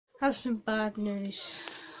Have some bad news,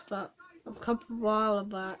 but a couple of while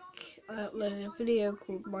back I uploaded a video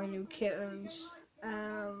called My New Kittens,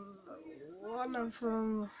 and one of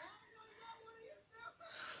them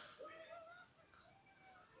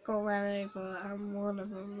got ran over and one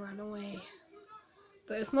of them ran away.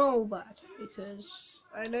 But it's not all bad, because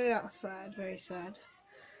I know that's sad, very sad,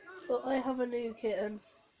 but I have a new kitten.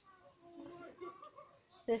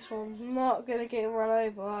 This one's not gonna get run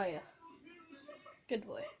over, are you? Good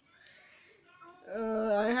boy.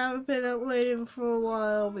 I haven't been uploading for a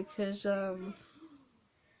while because I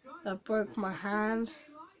broke my hand.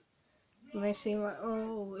 And they seem like,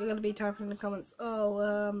 oh, you're gonna be typing in the comments,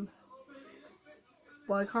 oh,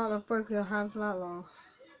 why can't I've broken your hand for that long?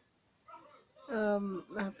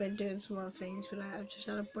 I've been doing some other things, but I've just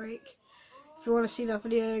had a break. If you want to see that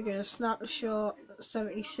video, go to Snapshot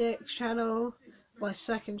 76 channel, my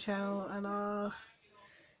second channel, and I'll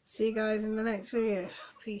see you guys in the next video.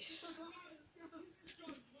 Peace.